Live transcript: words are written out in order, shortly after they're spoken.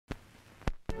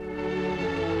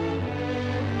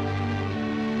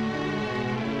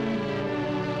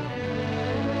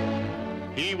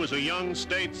He was a young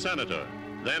state senator,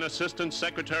 then Assistant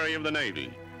Secretary of the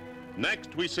Navy.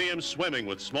 Next, we see him swimming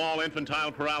with small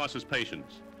infantile paralysis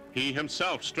patients, he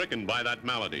himself stricken by that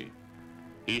malady.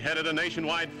 He headed a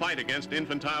nationwide fight against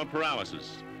infantile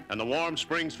paralysis, and the Warm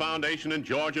Springs Foundation in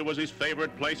Georgia was his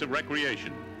favorite place of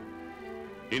recreation.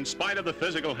 In spite of the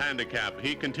physical handicap,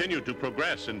 he continued to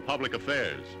progress in public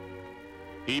affairs.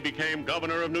 He became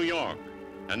governor of New York,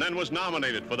 and then was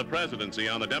nominated for the presidency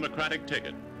on the Democratic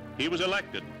ticket. He was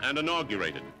elected and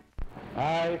inaugurated.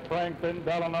 I, Franklin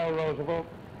Delano Roosevelt,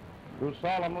 do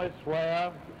solemnly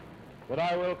swear that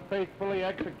I will faithfully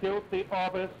execute the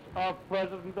office of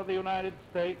President of the United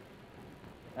States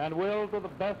and will, to the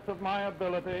best of my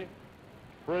ability,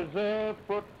 preserve,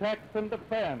 protect, and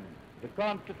defend the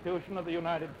Constitution of the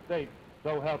United States.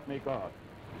 So help me God.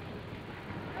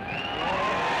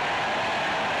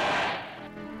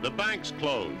 The banks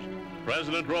closed.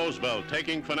 President Roosevelt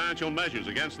taking financial measures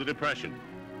against the Depression.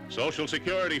 Social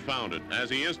Security founded as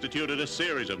he instituted a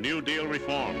series of New Deal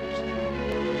reforms.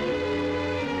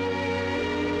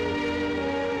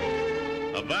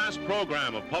 A vast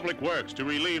program of public works to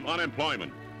relieve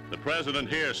unemployment. The president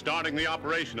here starting the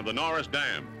operation of the Norris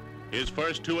Dam. His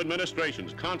first two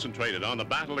administrations concentrated on the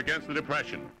battle against the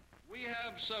Depression. We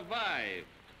have survived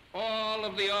all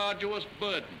of the arduous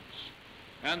burdens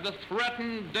and the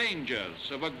threatened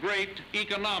dangers of a great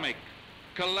economic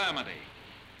calamity.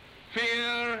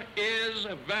 Fear is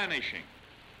vanishing,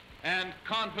 and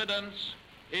confidence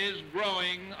is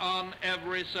growing on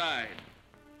every side.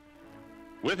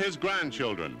 With his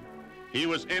grandchildren, he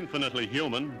was infinitely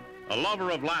human, a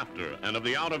lover of laughter and of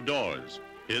the out-of-doors.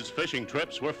 His fishing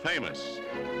trips were famous.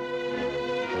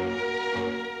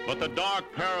 But the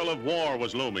dark peril of war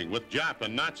was looming with Jap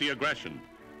and Nazi aggression.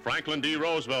 Franklin D.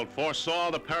 Roosevelt foresaw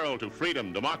the peril to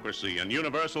freedom, democracy, and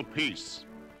universal peace.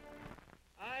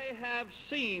 I have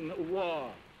seen war.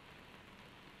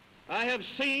 I have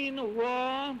seen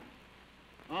war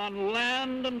on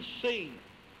land and sea.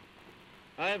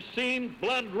 I have seen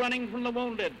blood running from the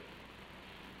wounded.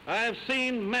 I have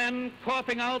seen men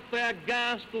coughing out their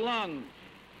gassed lungs.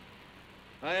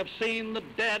 I have seen the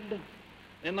dead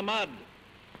in the mud.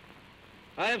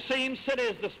 I have seen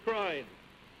cities destroyed.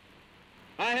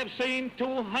 I have seen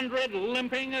 200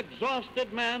 limping,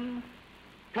 exhausted men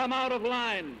come out of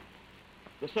line,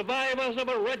 the survivors of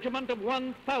a regiment of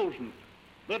 1,000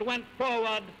 that went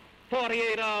forward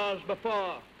 48 hours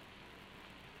before.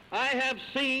 I have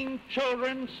seen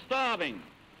children starving.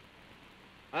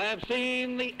 I have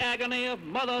seen the agony of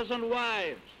mothers and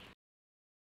wives.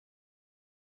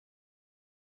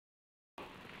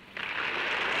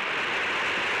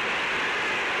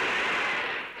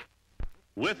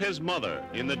 With his mother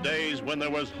in the days when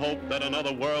there was hope that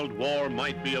another world war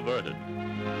might be averted.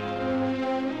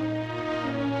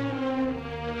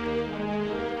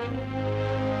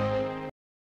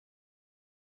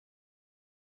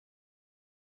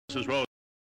 Mrs. Rose,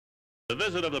 the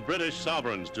visit of the British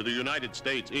sovereigns to the United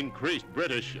States increased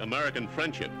British-American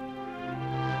friendship.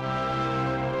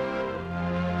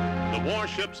 The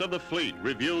warships of the fleet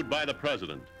reviewed by the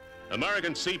President.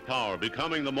 American sea power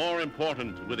becoming the more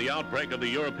important with the outbreak of the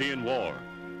European War.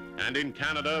 And in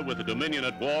Canada, with the Dominion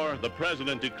at war, the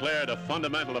President declared a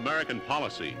fundamental American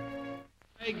policy.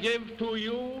 I give to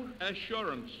you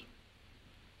assurance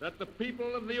that the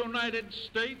people of the United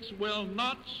States will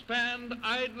not stand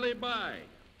idly by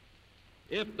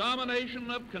if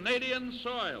domination of Canadian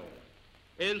soil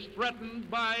is threatened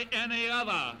by any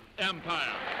other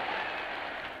empire.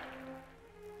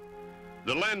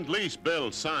 The Lend-Lease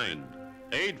Bill signed,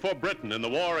 aid for Britain in the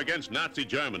war against Nazi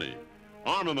Germany,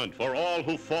 armament for all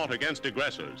who fought against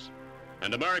aggressors,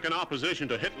 and American opposition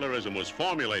to Hitlerism was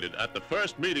formulated at the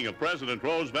first meeting of President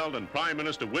Roosevelt and Prime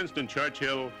Minister Winston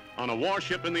Churchill on a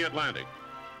warship in the Atlantic.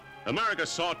 America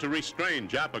sought to restrain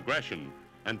Jap aggression,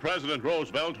 and President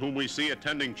Roosevelt, whom we see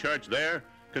attending church there,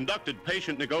 conducted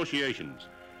patient negotiations.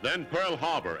 Then Pearl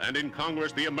Harbor, and in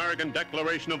Congress, the American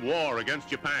declaration of war against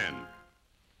Japan.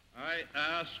 I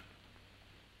ask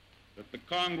that the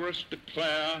Congress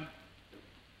declare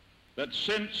that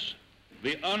since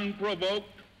the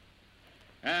unprovoked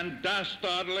and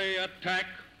dastardly attack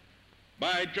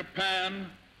by Japan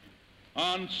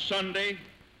on Sunday,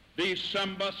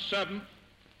 December 7th,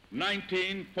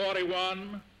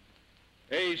 1941,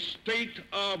 a state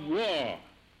of war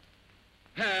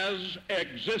has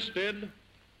existed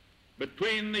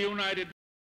between the United States.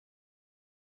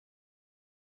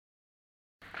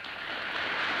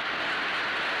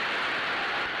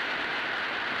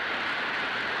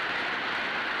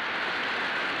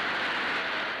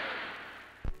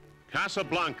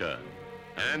 Casablanca,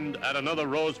 And at another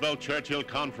Roosevelt-Churchill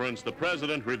conference, the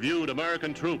president reviewed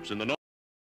American troops in the North.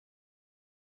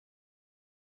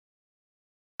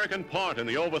 American part in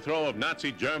the overthrow of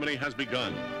Nazi Germany has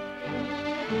begun.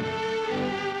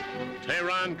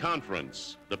 Tehran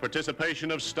Conference, the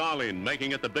participation of Stalin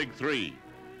making it the Big Three.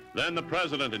 Then the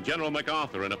President and General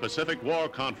MacArthur in a Pacific War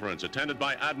Conference attended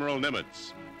by Admiral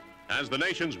Nimitz. As the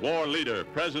nation's war leader,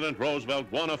 President Roosevelt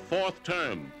won a fourth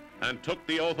term and took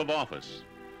the oath of office.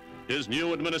 His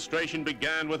new administration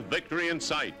began with victory in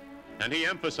sight, and he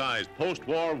emphasized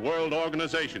post-war world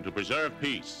organization to preserve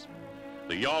peace.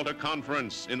 The Yalta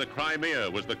Conference in the Crimea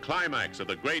was the climax of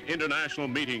the great international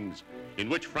meetings in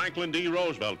which Franklin D.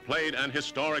 Roosevelt played an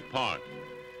historic part.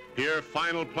 Here,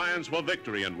 final plans for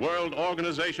victory and world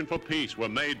organization for peace were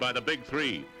made by the Big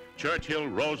Three, Churchill,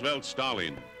 Roosevelt,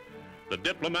 Stalin, the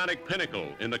diplomatic pinnacle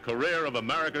in the career of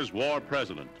America's war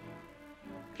president.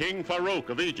 King Farouk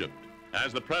of Egypt,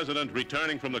 as the president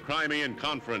returning from the Crimean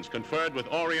Conference, conferred with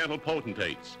Oriental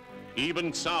potentates.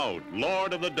 Ibn Saud,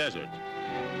 Lord of the Desert.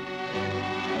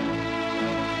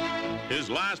 His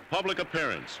last public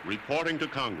appearance, reporting to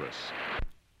Congress.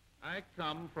 I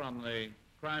come from the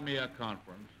Crimea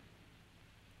Conference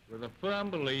with a firm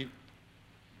belief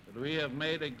that we have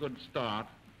made a good start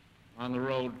on the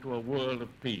road to a world of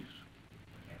peace.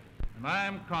 And I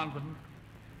am confident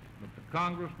that the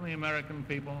Congress and the American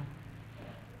people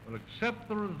will accept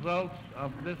the results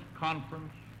of this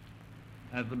conference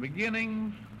as the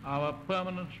beginnings of a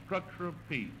permanent structure of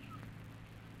peace,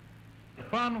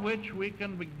 upon which we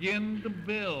can begin to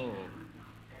build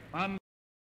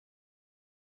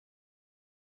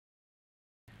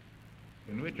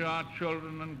in which our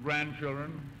children and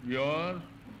grandchildren, yours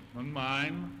and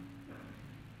mine,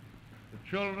 the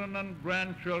children and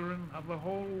grandchildren of the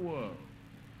whole world,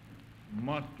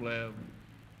 must live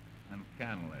and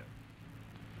can live.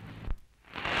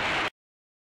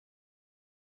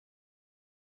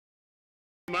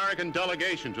 American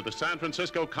delegation to the San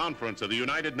Francisco Conference of the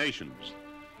United Nations.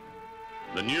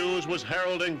 The news was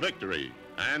heralding victory,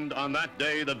 and on that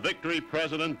day, the victory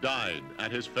president died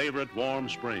at his favorite Warm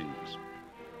Springs.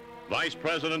 Vice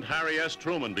President Harry S.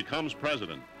 Truman becomes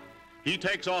president. He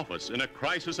takes office in a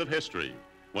crisis of history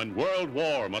when world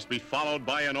war must be followed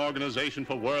by an organization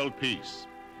for world peace.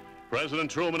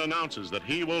 President Truman announces that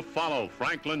he will follow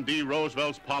Franklin D.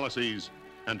 Roosevelt's policies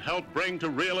and help bring to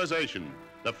realization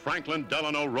the Franklin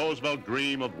Delano Roosevelt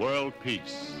dream of world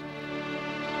peace.